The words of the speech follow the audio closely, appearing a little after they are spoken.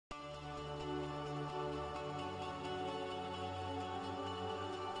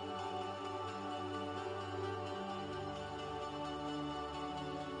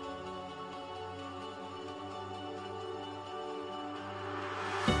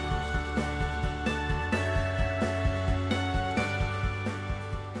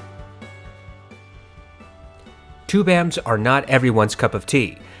Tube amps are not everyone's cup of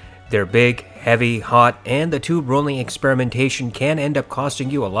tea. They're big, heavy, hot, and the tube rolling experimentation can end up costing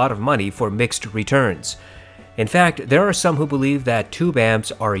you a lot of money for mixed returns. In fact, there are some who believe that tube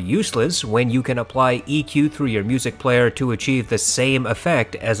amps are useless when you can apply EQ through your music player to achieve the same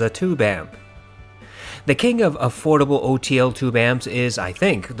effect as a tube amp. The king of affordable OTL tube amps is, I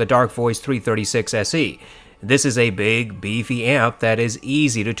think, the Dark Voice 336 SE. This is a big, beefy amp that is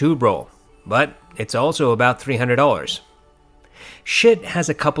easy to tube roll, but it's also about $300. Schiit has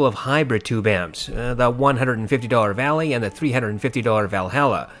a couple of hybrid tube amps, the $150 Valley and the $350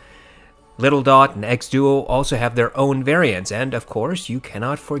 Valhalla. Little Dot and xDuoo also have their own variants, and of course, you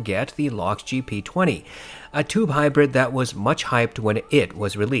cannot forget the Lox GP20, a tube hybrid that was much hyped when it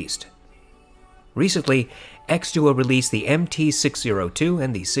was released. Recently, xDuoo released the MT-602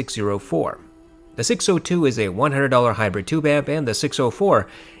 and the 604. The 602 is a $100 hybrid tube amp, and the 604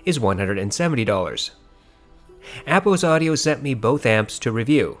 is $170. Audeze Audio sent me both amps to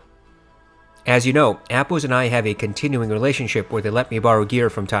review. As you know, Audeze and I have a continuing relationship where they let me borrow gear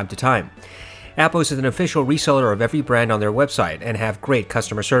from time to time. Audeze is an official reseller of every brand on their website and have great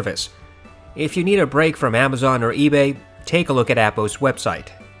customer service. If you need a break from Amazon or eBay, take a look at Audeze website.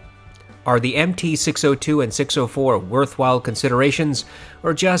 Are the MT-602 and 604 worthwhile considerations,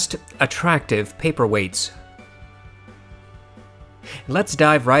 or just attractive paperweights? Let's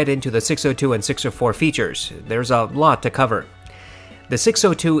dive right into the 602 and 604 features. There's a lot to cover. The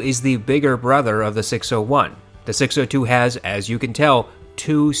 602 is the bigger brother of the 601. The 602 has, as you can tell,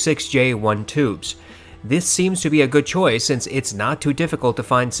 two 6J1 tubes. This seems to be a good choice since it's not too difficult to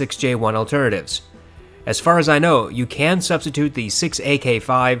find 6J1 alternatives. As far as I know, you can substitute the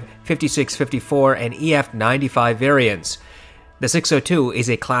 6AK5, 5654, and EF95 variants. The 602 is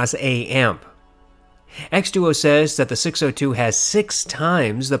a Class A amp. xDuoo says that the 602 has 6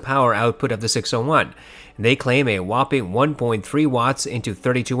 times the power output of the 601. They claim a whopping 1.3 watts into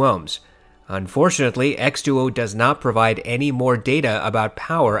 32 ohms. Unfortunately, xDuoo does not provide any more data about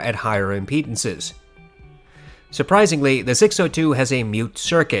power at higher impedances. Surprisingly, the 602 has a mute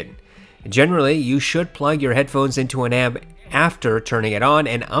circuit. Generally, you should plug your headphones into an amp after turning it on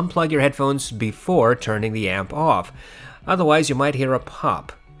and unplug your headphones before turning the amp off. Otherwise, you might hear a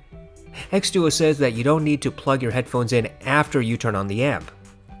pop. xDuoo says that you don't need to plug your headphones in after you turn on the amp.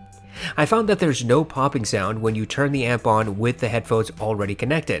 I found that there's no popping sound when you turn the amp on with the headphones already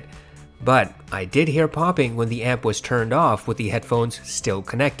connected, but I did hear popping when the amp was turned off with the headphones still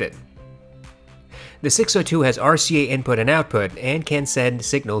connected. The 602 has RCA input and output and can send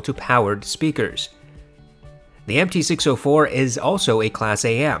signal to powered speakers. The MT-604 is also a Class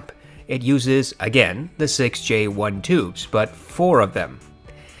A amp. It uses, again, the 6J1 tubes, but 4 of them.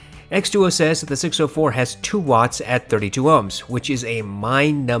 xDuoo says that the 604 has 2 watts at 32 ohms, which is a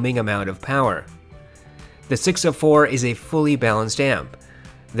mind-numbing amount of power. The 604 is a fully balanced amp.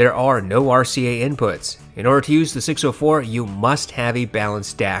 There are no RCA inputs. In order to use the 604, you must have a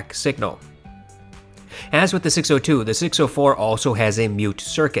balanced DAC signal. As with the 602, the 604 also has a mute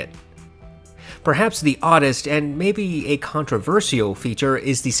circuit. Perhaps the oddest and maybe a controversial feature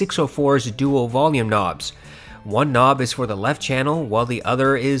is the 604's dual volume knobs. One knob is for the left channel while the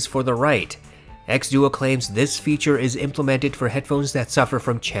other is for the right. xDuoo claims this feature is implemented for headphones that suffer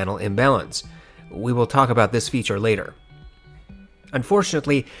from channel imbalance. We will talk about this feature later.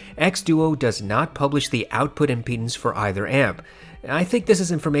 Unfortunately, xDuoo does not publish the output impedance for either amp. I think this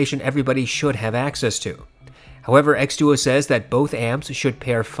is information everybody should have access to. However, xDuoo says that both amps should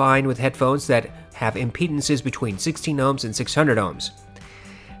pair fine with headphones that have impedances between 16 ohms and 600 ohms.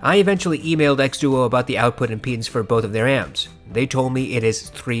 I eventually emailed xDuoo about the output impedance for both of their amps. They told me it is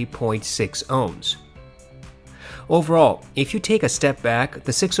 3.6 ohms. Overall, if you take a step back,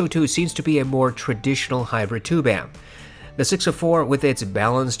 the 602 seems to be a more traditional hybrid tube amp. The 604, with its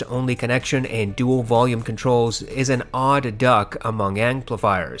balanced-only connection and dual volume controls, is an odd duck among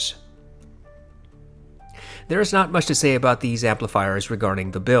amplifiers. There is not much to say about these amplifiers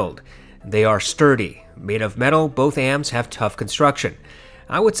regarding the build. They are sturdy. Made of metal, both amps have tough construction.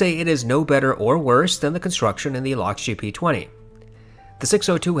 I would say it is no better or worse than the construction in the Lox GP20. The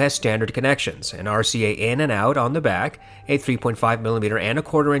 602 has standard connections, an RCA in and out on the back, a 3.5mm and a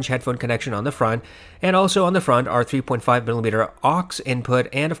 1/4-inch headphone connection on the front, and also on the front are 3.5mm aux input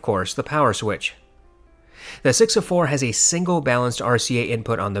and of course the power switch. The 604 has a single balanced RCA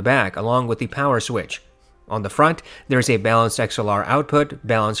input on the back along with the power switch. On the front, there's a balanced XLR output,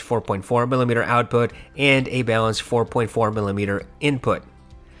 balanced 4.4mm output, and a balanced 4.4mm input.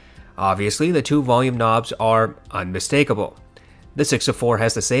 Obviously, the 2 volume knobs are unmistakable. The 604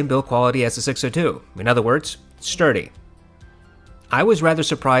 has the same build quality as the 602, in other words, sturdy. I was rather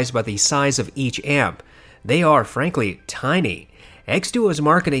surprised by the size of each amp. They are, frankly, tiny. xDuoo's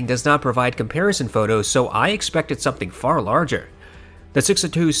marketing does not provide comparison photos, so I expected something far larger. The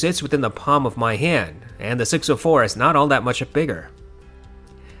 602 sits within the palm of my hand, and the 604 is not all that much bigger.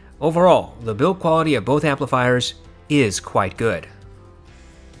 Overall, the build quality of both amplifiers is quite good.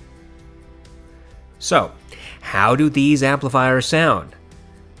 So, how do these amplifiers sound?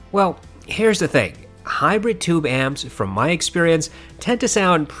 Well, here's the thing. Hybrid tube amps, from my experience, tend to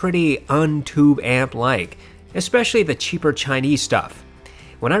sound pretty untube amp-like, especially the cheaper Chinese stuff.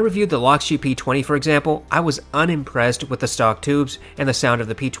 When I reviewed the Loxg P20, for example, I was unimpressed with the stock tubes, and the sound of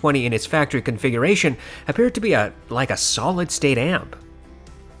the P20 in its factory configuration appeared to be like a solid-state amp.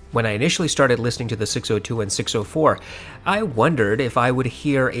 When I initially started listening to the 602 and 604, I wondered if I would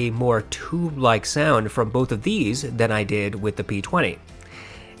hear a more tube-like sound from both of these than I did with the P20.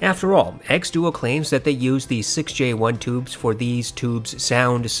 After all, xDuoo claims that they use the 6J1 tubes for these tubes'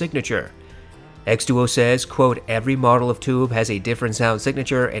 sound signature. xDuoo says, quote, "Every model of tube has a different sound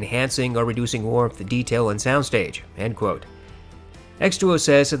signature, enhancing or reducing warmth, detail, and soundstage," end quote. xDuoo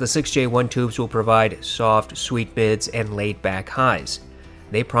says that the 6J1 tubes will provide soft, sweet mids and laid-back highs.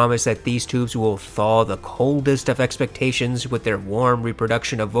 They promise that these tubes will thaw the coldest of expectations with their warm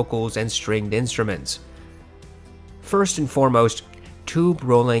reproduction of vocals and stringed instruments. First and foremost, tube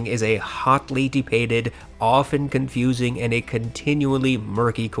rolling is a hotly debated, often confusing, and a continually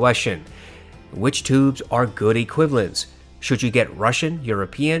murky question. Which tubes are good equivalents? Should you get Russian,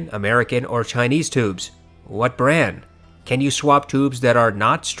 European, American, or Chinese tubes? What brand? Can you swap tubes that are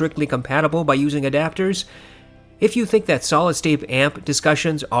not strictly compatible by using adapters? If you think that solid-state amp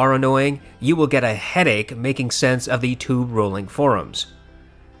discussions are annoying, you will get a headache making sense of the tube rolling forums.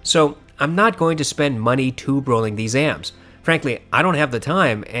 So, I'm not going to spend money tube rolling these amps. Frankly, I don't have the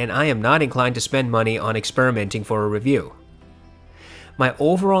time, and I am not inclined to spend money on experimenting for a review. My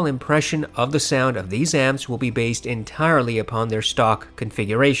overall impression of the sound of these amps will be based entirely upon their stock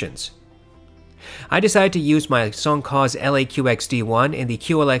configurations. I decided to use my Sennheiser LA-QXD1 and the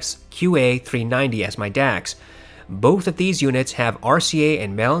QLX QA390 as my DACs. Both of these units have RCA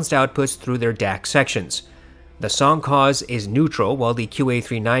and balanced outputs through their DAC sections. The Sennheiser is neutral, while the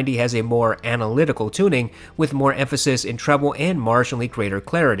QA390 has a more analytical tuning with more emphasis in treble and marginally greater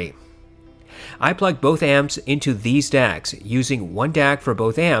clarity. I plugged both amps into these DACs, using one DAC for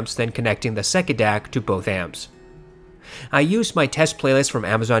both amps, then connecting the second DAC to both amps. I used my test playlist from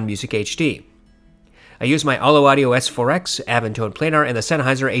Amazon Music HD. I used my Allo Audio S4X, Avantone Planar, and the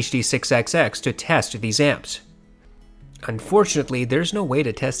Sennheiser HD6XX to test these amps. Unfortunately, there's no way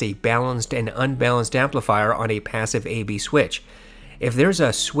to test a balanced and unbalanced amplifier on a passive AB switch. If there's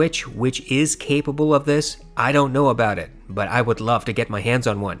a switch which is capable of this, I don't know about it, but I would love to get my hands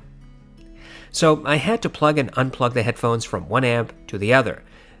on one. So I had to plug and unplug the headphones from one amp to the other.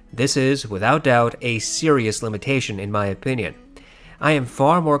 This is, without doubt, a serious limitation in my opinion. I am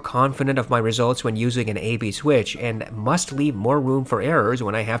far more confident of my results when using an AB switch, and must leave more room for errors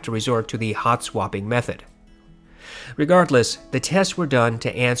when I have to resort to the hot swapping method. Regardless, the tests were done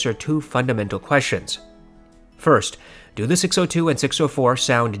to answer two fundamental questions. First, do the 602 and 604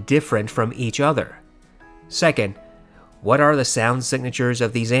 sound different from each other? Second, what are the sound signatures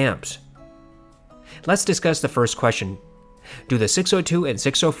of these amps? Let's discuss the first question. Do the 602 and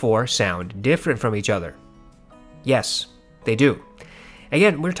 604 sound different from each other? Yes, they do.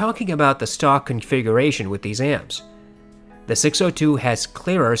 Again, we're talking about the stock configuration with these amps. The 602 has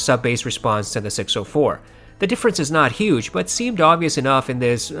clearer sub-bass response than the 604. The difference is not huge, but seemed obvious enough in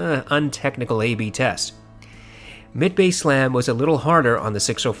this untechnical A/B test. Mid-bass slam was a little harder on the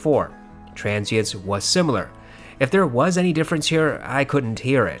 604. Transients was similar. If there was any difference here, I couldn't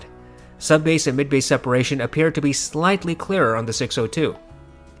hear it. Sub-bass and mid-bass separation appeared to be slightly clearer on the 602.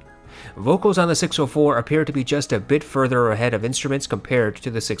 Vocals on the 604 appear to be just a bit further ahead of instruments compared to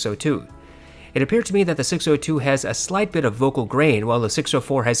the 602. It appeared to me that the 602 has a slight bit of vocal grain, while the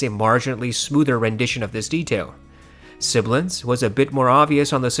 604 has a marginally smoother rendition of this detail. Sibilance was a bit more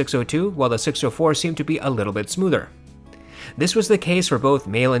obvious on the 602, while the 604 seemed to be a little bit smoother. This was the case for both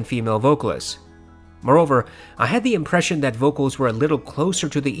male and female vocalists. Moreover, I had the impression that vocals were a little closer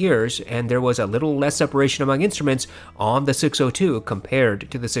to the ears, and there was a little less separation among instruments on the 602 compared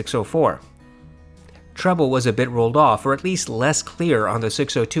to the 604. Treble was a bit rolled off, or at least less clear on the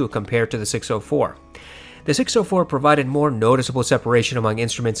 602 compared to the 604. The 604 provided more noticeable separation among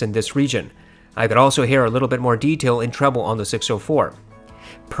instruments in this region. I could also hear a little bit more detail in treble on the 604.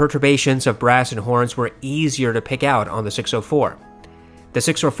 Perturbations of brass and horns were easier to pick out on the 604. The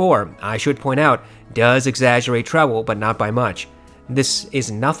 604, I should point out, does exaggerate treble, but not by much. This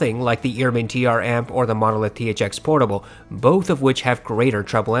is nothing like the Earman TR amp or the Monolith THX Portable, both of which have greater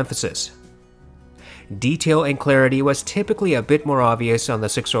treble emphasis. Detail and clarity was typically a bit more obvious on the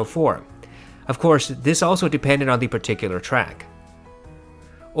 604. Of course, this also depended on the particular track.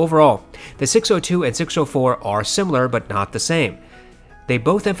 Overall, the 602 and 604 are similar but not the same. They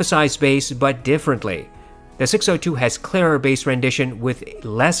both emphasize bass but differently. The 602 has clearer bass rendition with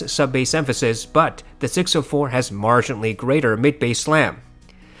less sub-bass emphasis, but the 604 has marginally greater mid-bass slam.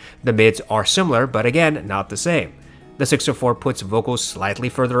 The mids are similar, but again, not the same. The 604 puts vocals slightly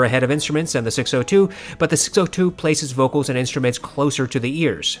further ahead of instruments than the 602, but the 602 places vocals and instruments closer to the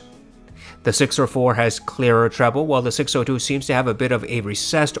ears. The 604 has clearer treble, while the 602 seems to have a bit of a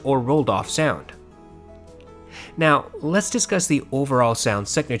recessed or rolled-off sound. Now, let's discuss the overall sound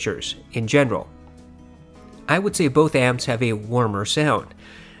signatures in general. I would say both amps have a warmer sound.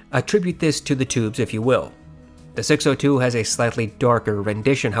 Attribute this to the tubes if you will. The 602 has a slightly darker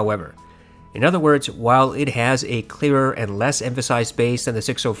rendition, however. In other words, while it has a clearer and less emphasized bass than the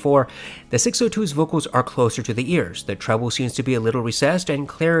 604, the 602's vocals are closer to the ears. The treble seems to be a little recessed, and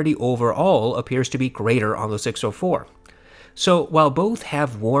clarity overall appears to be greater on the 604. So while both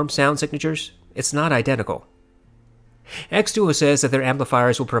have warm sound signatures, it's not identical. xDuoo says that their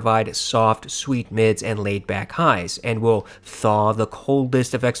amplifiers will provide soft, sweet mids and laid-back highs, and will thaw the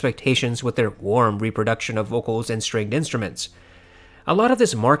coldest of expectations with their warm reproduction of vocals and stringed instruments. A lot of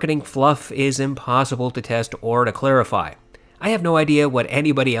this marketing fluff is impossible to test or to clarify. I have no idea what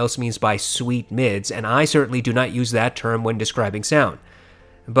anybody else means by sweet mids, and I certainly do not use that term when describing sound.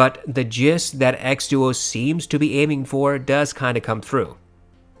 But the gist that xDuoo seems to be aiming for does kind of come through.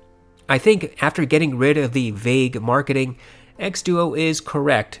 I think after getting rid of the vague marketing, xDuoo is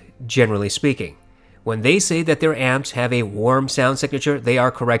correct, generally speaking. When they say that their amps have a warm sound signature, they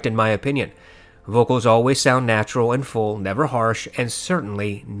are correct in my opinion. Vocals always sound natural and full, never harsh, and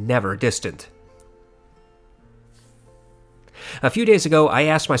certainly never distant. A few days ago, I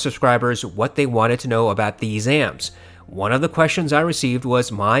asked my subscribers what they wanted to know about these amps. One of the questions I received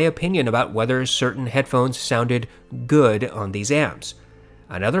was my opinion about whether certain headphones sounded good on these amps.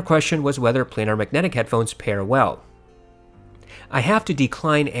 Another question was whether planar magnetic headphones pair well. I have to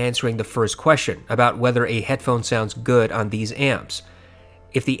decline answering the first question about whether a headphone sounds good on these amps.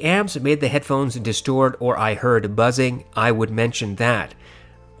 If the amps made the headphones distort or I heard buzzing, I would mention that.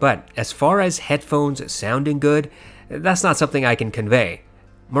 But as far as headphones sounding good, that's not something I can convey.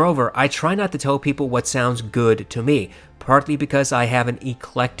 Moreover, I try not to tell people what sounds good to me, partly because I have an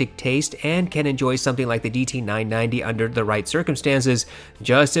eclectic taste and can enjoy something like the DT990 under the right circumstances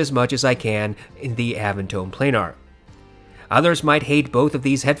just as much as I can in the Aventone Planar. Others might hate both of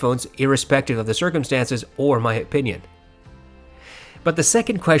these headphones irrespective of the circumstances or my opinion. But the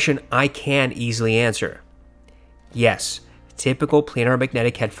second question I can easily answer. Yes, typical planar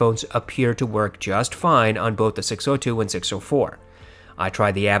magnetic headphones appear to work just fine on both the 602 and 604. I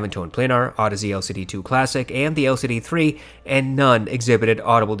tried the Aventone Planar, audeze LCD2 Classic, and the LCD3, and none exhibited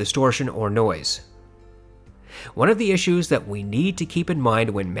audible distortion or noise. One of the issues that we need to keep in mind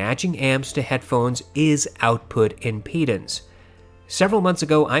when matching amps to headphones is output impedance. Several months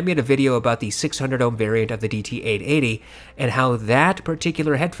ago, I made a video about the 600 ohm variant of the DT880 and how that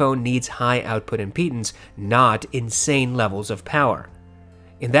particular headphone needs high output impedance, not insane levels of power.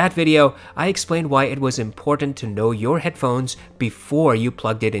 In that video, I explained why it was important to know your headphones before you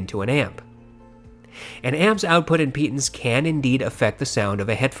plugged it into an amp. An amp's output impedance can indeed affect the sound of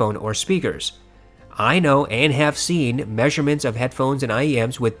a headphone or speakers. I know and have seen measurements of headphones and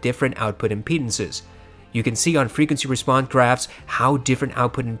IEMs with different output impedances. You can see on frequency response graphs how different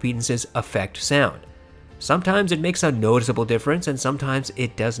output impedances affect sound. Sometimes it makes a noticeable difference and sometimes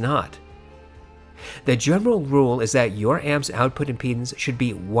it does not. The general rule is that your amp's output impedance should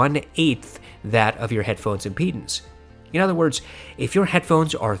be 1/8 that of your headphone's impedance. In other words, if your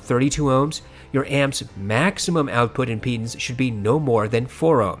headphones are 32 ohms, your amp's maximum output impedance should be no more than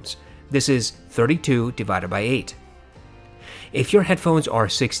 4 ohms. This is 32 divided by 8. If your headphones are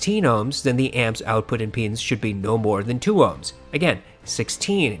 16 ohms, then the amp's output impedance should be no more than 2 ohms. Again,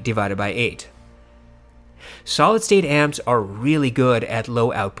 16 divided by 8. Solid-state amps are really good at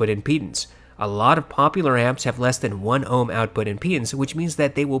low output impedance. A lot of popular amps have less than 1 ohm output impedance, which means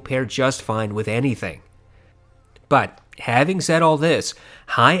that they will pair just fine with anything. But having said all this,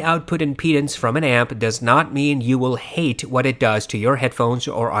 high output impedance from an amp does not mean you will hate what it does to your headphones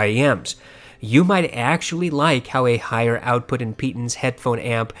or IEMs. You might actually like how a higher output impedance headphone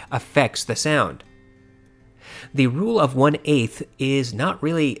amp affects the sound. The rule of 1/8 is not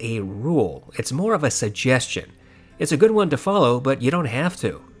really a rule, it's more of a suggestion. It's a good one to follow, but you don't have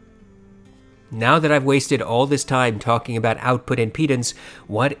to. Now that I've wasted all this time talking about output impedance,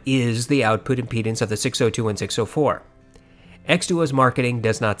 what is the output impedance of the 602 and 604? xDuoo's marketing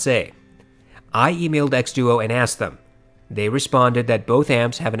does not say. I emailed xDuoo and asked them. They responded that both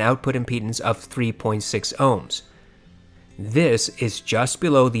amps have an output impedance of 3.6 ohms. This is just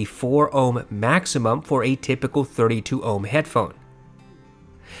below the 4 ohm maximum for a typical 32 ohm headphone.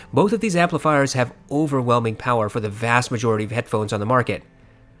 Both of these amplifiers have overwhelming power for the vast majority of headphones on the market.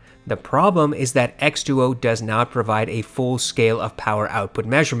 The problem is that xDuoo does not provide a full scale of power output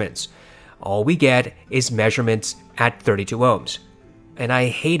measurements. All we get is measurements at 32 ohms. And I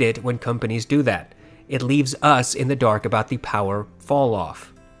hate it when companies do that. It leaves us in the dark about the power fall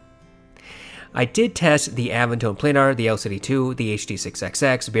off. I did test the Aventone Planar, the LCD2, the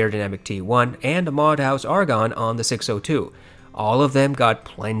HD6XX, Beyerdynamic T1, and the Modhouse Argon on the 602. All of them got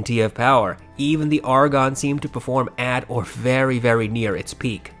plenty of power. Even the Argon seemed to perform at or very, very near its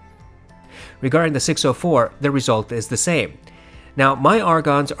peak. Regarding the 604, the result is the same. Now, my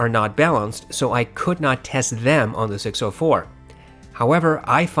Argons are not balanced, so I could not test them on the 604. However,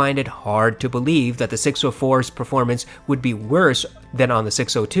 I find it hard to believe that the 604's performance would be worse than on the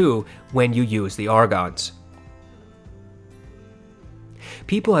 602 when you use the Argons.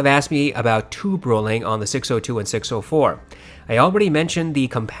 People have asked me about tube rolling on the 602 and 604. I already mentioned the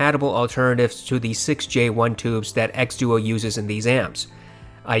compatible alternatives to the 6J1 tubes that xDuoo uses in these amps.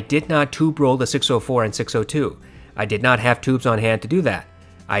 I did not tube roll the 604 and 602. I did not have tubes on hand to do that.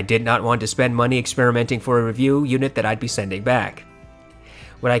 I did not want to spend money experimenting for a review unit that I'd be sending back.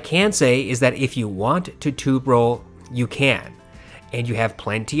 What I can say is that if you want to tube roll, you can, and you have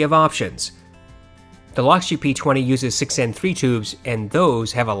plenty of options. The Loxi P20 uses 6N3 tubes, and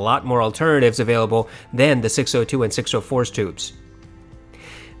those have a lot more alternatives available than the 602 and 604's tubes.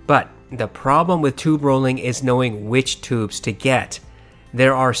 But the problem with tube rolling is knowing which tubes to get.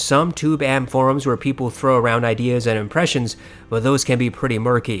 There are some tube amp forums where people throw around ideas and impressions, but those can be pretty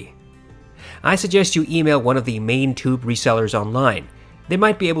murky. I suggest you email one of the main tube resellers online. They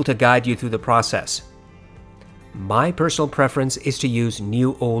might be able to guide you through the process. My personal preference is to use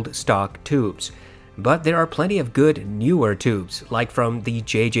new old stock tubes, but there are plenty of good newer tubes, like from the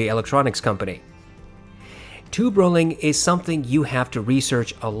JJ Electronics company. Tube rolling is something you have to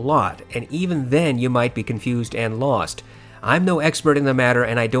research a lot, and even then you might be confused and lost. I'm no expert in the matter,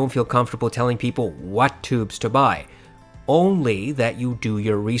 and I don't feel comfortable telling people what tubes to buy, only that you do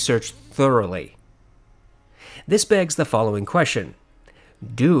your research thoroughly. This begs the following question.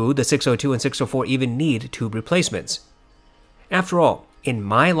 Do the 602 and 604 even need tube replacements? After all, in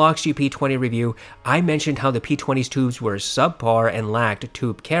my Loxi P20 review, I mentioned how the P20's tubes were subpar and lacked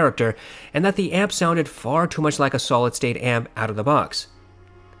tube character, and that the amp sounded far too much like a solid-state amp out of the box.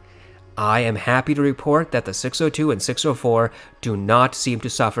 I am happy to report that the 602 and 604 do not seem to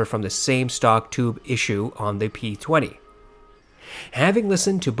suffer from the same stock tube issue on the P20. Having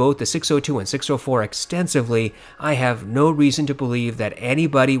listened to both the 602 and 604 extensively, I have no reason to believe that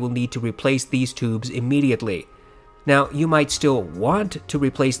anybody will need to replace these tubes immediately. Now, you might still want to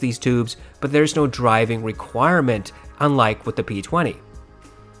replace these tubes, but there's no driving requirement, unlike with the P20.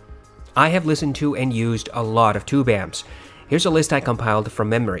 I have listened to and used a lot of tube amps. Here's a list I compiled from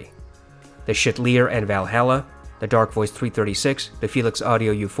memory. The Schittleer and Valhalla, the Dark Voice 336, the Felix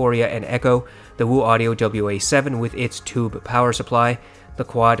Audio Euphoria and Echo, the Woo Audio WA7 with its tube power supply, the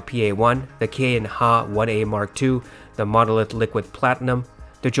Quad PA1, the Keihin-Ha 1A Mark II, the Monolith Liquid Platinum,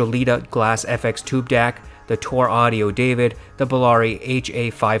 the Jolita Glass FX Tube DAC, the Tor Audio David, the Bellari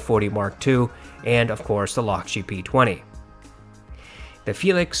HA540 Mark II, and of course the Loxi P20. The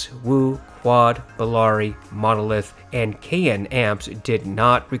Felix, Woo, Quad, Bellari, Monolith, and Keihin amps did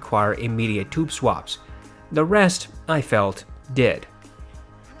not require immediate tube swaps. The rest, I felt, did.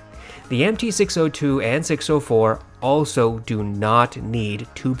 The MT-602 and 604 also do not need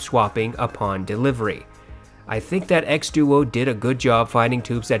tube swapping upon delivery. I think that xDuoo did a good job finding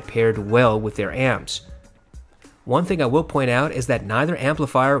tubes that paired well with their amps. One thing I will point out is that neither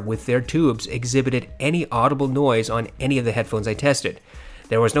amplifier with their tubes exhibited any audible noise on any of the headphones I tested.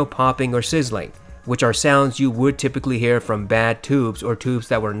 There was no popping or sizzling, which are sounds you would typically hear from bad tubes or tubes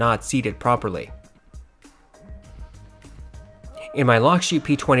that were not seated properly. In my Loxi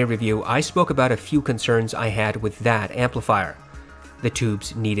P20 review, I spoke about a few concerns I had with that amplifier. The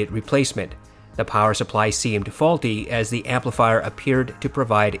tubes needed replacement. The power supply seemed faulty as the amplifier appeared to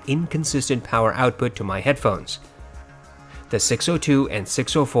provide inconsistent power output to my headphones. The 602 and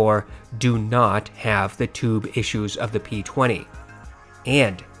 604 do not have the tube issues of the P20.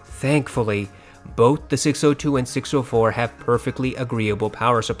 And, thankfully, both the 602 and 604 have perfectly agreeable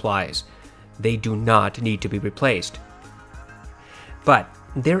power supplies. They do not need to be replaced. But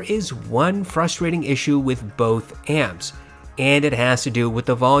there is one frustrating issue with both amps, and it has to do with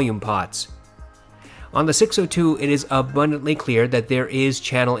the volume pots. On the 602, it is abundantly clear that there is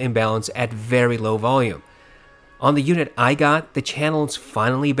channel imbalance at very low volume. On the unit I got, the channels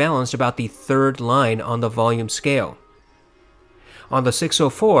finally balanced about the third line on the volume scale. On the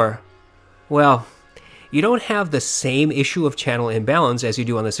 604, well, you don't have the same issue of channel imbalance as you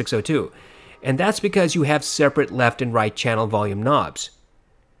do on the 602, and that's because you have separate left and right channel volume knobs.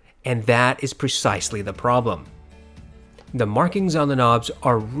 And that is precisely the problem. The markings on the knobs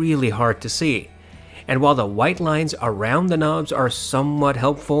are really hard to see, and while the white lines around the knobs are somewhat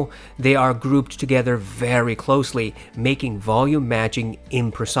helpful, they are grouped together very closely, making volume matching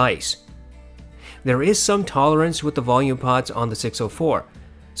imprecise. There is some tolerance with the volume pots on the 604,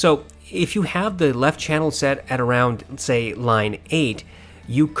 so if you have the left channel set at around, say, line 8,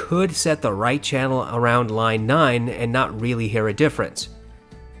 you could set the right channel around line 9 and not really hear a difference.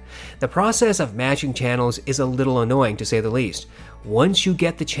 The process of matching channels is a little annoying, to say the least. Once you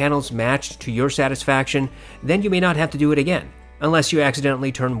get the channels matched to your satisfaction, then you may not have to do it again, unless you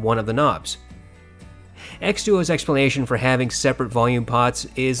accidentally turn one of the knobs. xDuoo's explanation for having separate volume pots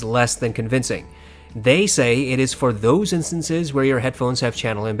is less than convincing. They say it is for those instances where your headphones have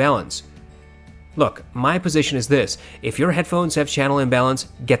channel imbalance. Look, my position is this: if your headphones have channel imbalance,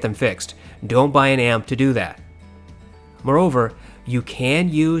 get them fixed. Don't buy an amp to do that. Moreover, you can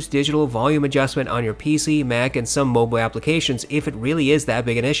use digital volume adjustment on your PC, Mac, and some mobile applications if it really is that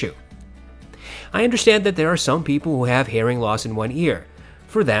big an issue. I understand that there are some people who have hearing loss in one ear.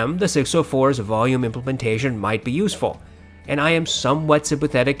 For them, the 604's volume implementation might be useful, and I am somewhat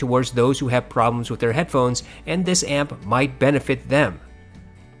sympathetic towards those who have problems with their headphones, and this amp might benefit them.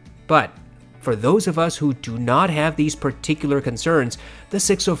 But for those of us who do not have these particular concerns, the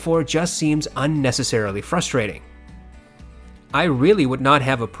 604 just seems unnecessarily frustrating. I really would not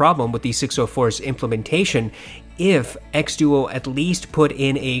have a problem with the 604's implementation if xDuoo at least put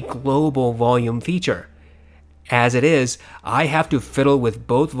in a global volume feature. As it is, I have to fiddle with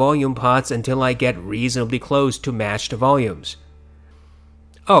both volume pots until I get reasonably close to matched volumes.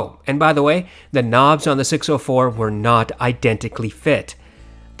 Oh, and by the way, the knobs on the 604 were not identically fit.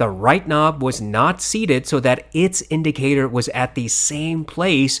 The right knob was not seated so that its indicator was at the same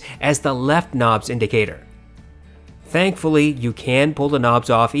place as the left knob's indicator. Thankfully, you can pull the knobs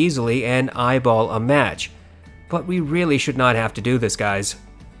off easily and eyeball a match, but we really should not have to do this, guys.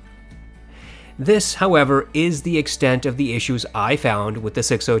 This, however, is the extent of the issues I found with the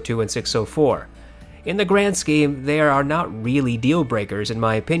 602 and 604. In the grand scheme, they are not really deal breakers in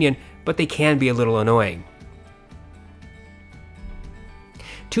my opinion, but they can be a little annoying.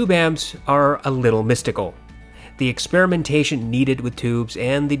 Tube amps are a little mystical. The experimentation needed with tubes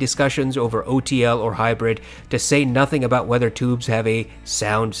and the discussions over OTL or hybrid, to say nothing about whether tubes have a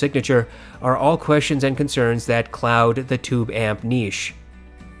sound signature, are all questions and concerns that cloud the tube amp niche.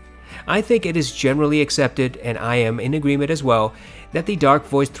 I think it is generally accepted, and I am in agreement as well, that the Dark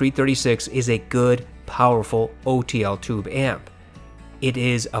Voice 336 is a good, powerful OTL tube amp. It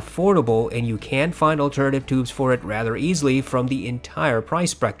is affordable, and you can find alternative tubes for it rather easily from the entire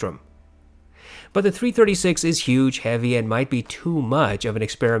price spectrum. But the 336 is huge, heavy, and might be too much of an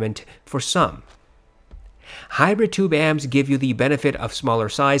experiment for some. Hybrid tube amps give you the benefit of smaller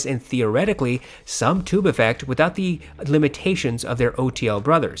size and theoretically some tube effect without the limitations of their OTL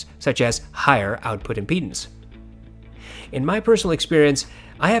brothers, such as higher output impedance. In my personal experience,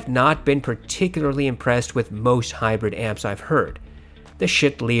 I have not been particularly impressed with most hybrid amps I've heard. The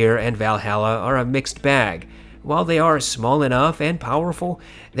Schittleer and Valhalla are a mixed bag. While they are small enough and powerful,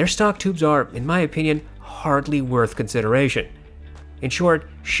 their stock tubes are, in my opinion, hardly worth consideration. In short,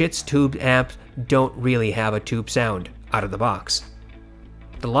 Schitt's tube amps don't really have a tube sound out of the box.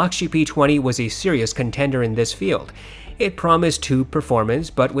 The Loxi P20 was a serious contender in this field. It promised tube performance,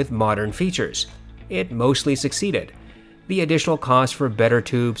 but with modern features. It mostly succeeded. The additional cost for better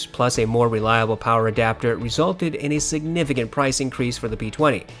tubes plus a more reliable power adapter resulted in a significant price increase for the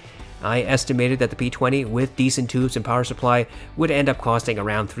P20. I estimated that the P20 with decent tubes and power supply would end up costing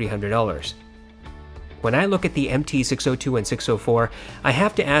around $300. When I look at the MT-602 and 604, I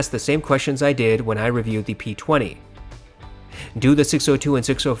have to ask the same questions I did when I reviewed the P20. Do the 602 and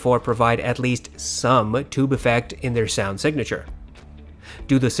 604 provide at least some tube effect in their sound signature?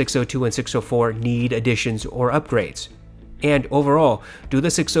 Do the 602 and 604 need additions or upgrades? And overall, do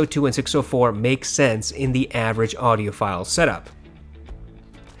the 602 and 604 make sense in the average audiophile setup?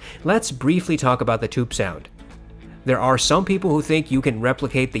 Let's briefly talk about the tube sound. There are some people who think you can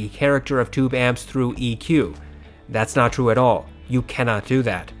replicate the character of tube amps through EQ. That's not true at all. You cannot do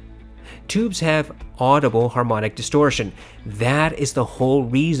that. Tubes have audible harmonic distortion. That is the whole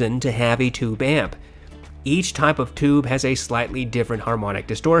reason to have a tube amp. Each type of tube has a slightly different harmonic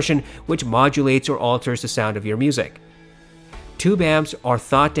distortion, which modulates or alters the sound of your music. Tube amps are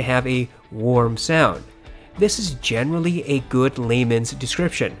thought to have a warm sound. This is generally a good layman's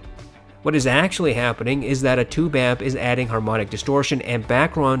description. What is actually happening is that a tube amp is adding harmonic distortion and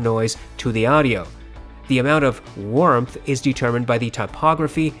background noise to the audio. The amount of warmth is determined by the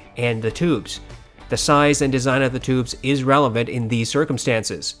topography and the tubes. The size and design of the tubes is relevant in these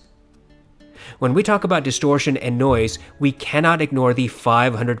circumstances. When we talk about distortion and noise, we cannot ignore the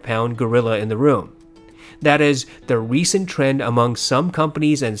 500-pound gorilla in the room. That is the recent trend among some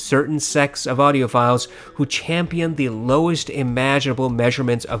companies and certain sects of audiophiles who champion the lowest imaginable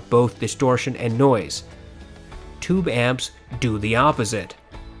measurements of both distortion and noise. Tube amps do the opposite.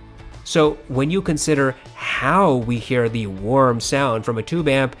 So when you consider how we hear the warm sound from a tube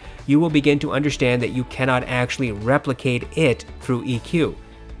amp, you will begin to understand that you cannot actually replicate it through EQ.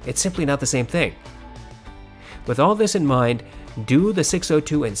 It's simply not the same thing. With all this in mind, do the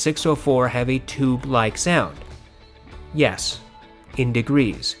 602 and 604 have a tube-like sound? Yes, in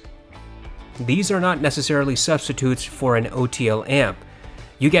degrees. These are not necessarily substitutes for an OTL amp.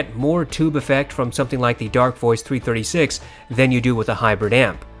 You get more tube effect from something like the Dark Voice 336 than you do with a hybrid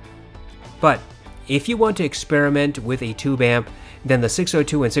amp. But if you want to experiment with a tube amp, then the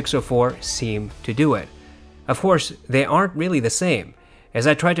 602 and 604 seem to do it. Of course, they aren't really the same. As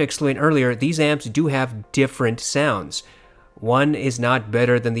I tried to explain earlier, these amps do have different sounds. One is not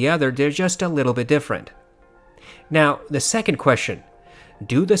better than the other, they're just a little bit different. Now, the second question,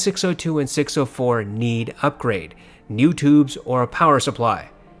 do the 602 and 604 need upgrade, new tubes, or a power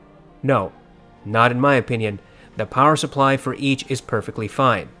supply? No, not in my opinion. The power supply for each is perfectly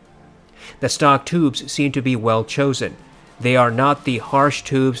fine. The stock tubes seem to be well chosen. They are not the harsh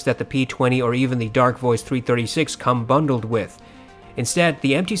tubes that the P20 or even the Dark Voice 336 come bundled with. Instead,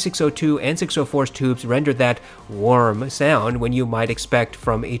 the MT-602 and 604's tubes render that warm sound when you might expect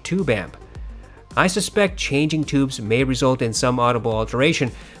from a tube amp. I suspect changing tubes may result in some audible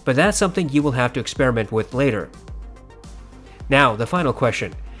alteration, but that's something you will have to experiment with later. Now, the final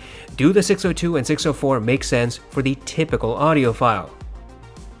question. Do the 602 and 604 make sense for the typical audiophile?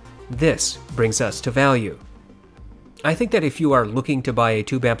 This brings us to value. I think that if you are looking to buy a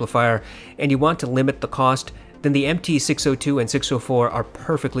tube amplifier and you want to limit the cost, then the MT-602 and 604 are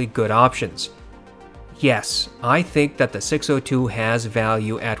perfectly good options. Yes, I think that the 602 has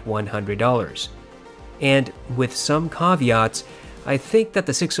value at $100. And with some caveats, I think that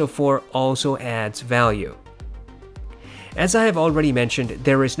the 604 also adds value. As I have already mentioned,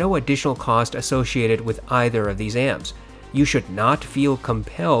 there is no additional cost associated with either of these amps. You should not feel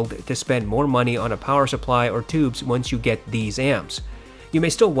compelled to spend more money on a power supply or tubes once you get these amps. You may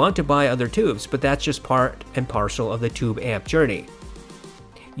still want to buy other tubes, but that's just part and parcel of the tube amp journey.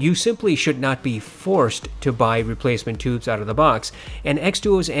 You simply should not be forced to buy replacement tubes out of the box, and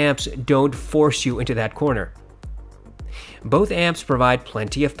xDuoo's amps don't force you into that corner. Both amps provide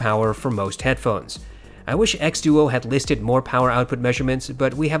plenty of power for most headphones. I wish xDuoo had listed more power output measurements,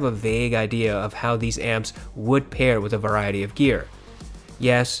 but we have a vague idea of how these amps would pair with a variety of gear.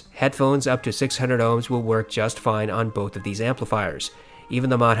 Yes, headphones up to 600 ohms will work just fine on both of these amplifiers. Even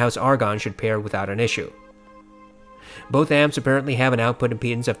the Modhouse Argon should pair without an issue. Both amps apparently have an output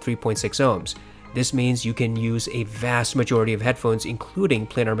impedance of 3.6 ohms. This means you can use a vast majority of headphones, including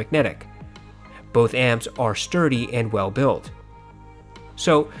planar magnetic. Both amps are sturdy and well built.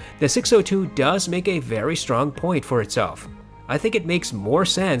 So, the 602 does make a very strong point for itself. I think it makes more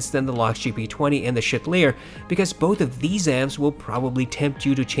sense than the Lox GP20 and the Chatelier because both of these amps will probably tempt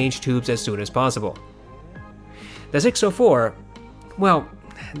you to change tubes as soon as possible. The 604, well,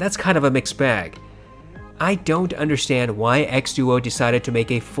 that's kind of a mixed bag. I don't understand why xDuoo decided to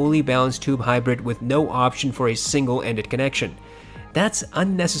make a fully balanced tube hybrid with no option for a single-ended connection. That's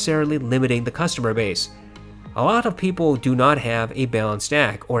unnecessarily limiting the customer base. A lot of people do not have a balanced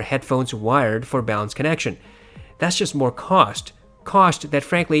stack or headphones wired for balanced connection. That's just more cost that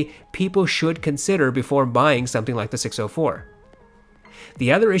frankly people should consider before buying something like the 604.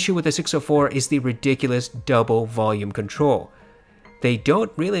 The other issue with the 604 is the ridiculous double volume control. They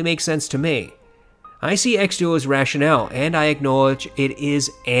don't really make sense to me. I see xDuoo's rationale and I acknowledge it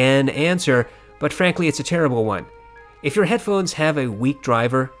is an answer, but frankly it's a terrible one. If your headphones have a weak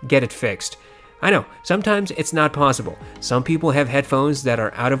driver, get it fixed. I know, sometimes it's not possible. Some people have headphones that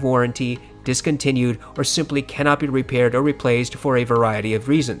are out of warranty, discontinued, or simply cannot be repaired or replaced for a variety of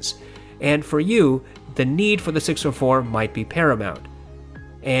reasons. And for you, the need for the 604 might be paramount.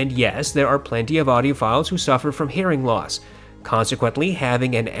 And yes, there are plenty of audiophiles who suffer from hearing loss. Consequently,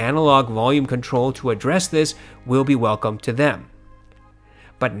 having an analog volume control to address this will be welcome to them.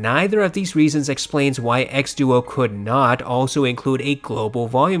 but neither of these reasons explains why xDuoo could not also include a global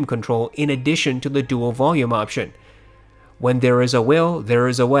volume control in addition to the dual volume option. When there is a will, there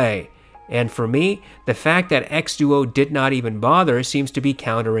is a way, and for me, the fact that xDuoo did not even bother seems to be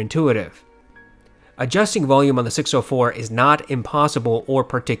counterintuitive. Adjusting volume on the 604 is not impossible or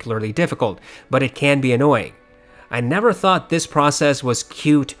particularly difficult, but it can be annoying. I never thought this process was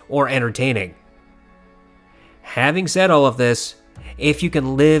cute or entertaining. Having said all of this, if you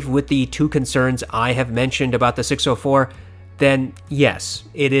can live with the two concerns I have mentioned about the 604, then yes,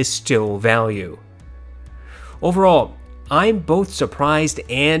 it is still value. Overall, I'm both surprised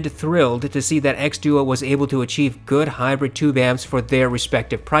and thrilled to see that xDuoo was able to achieve good hybrid tube amps for their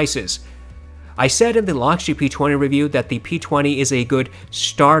respective prices. I said in the Lockstreet P20 review that the P20 is a good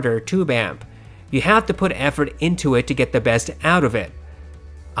starter tube amp. You have to put effort into it to get the best out of it.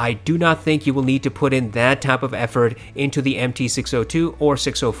 I do not think you will need to put in that type of effort into the MT-602 or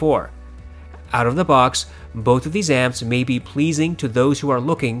 604. Out of the box, both of these amps may be pleasing to those who are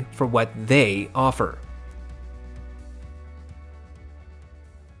looking for what they offer.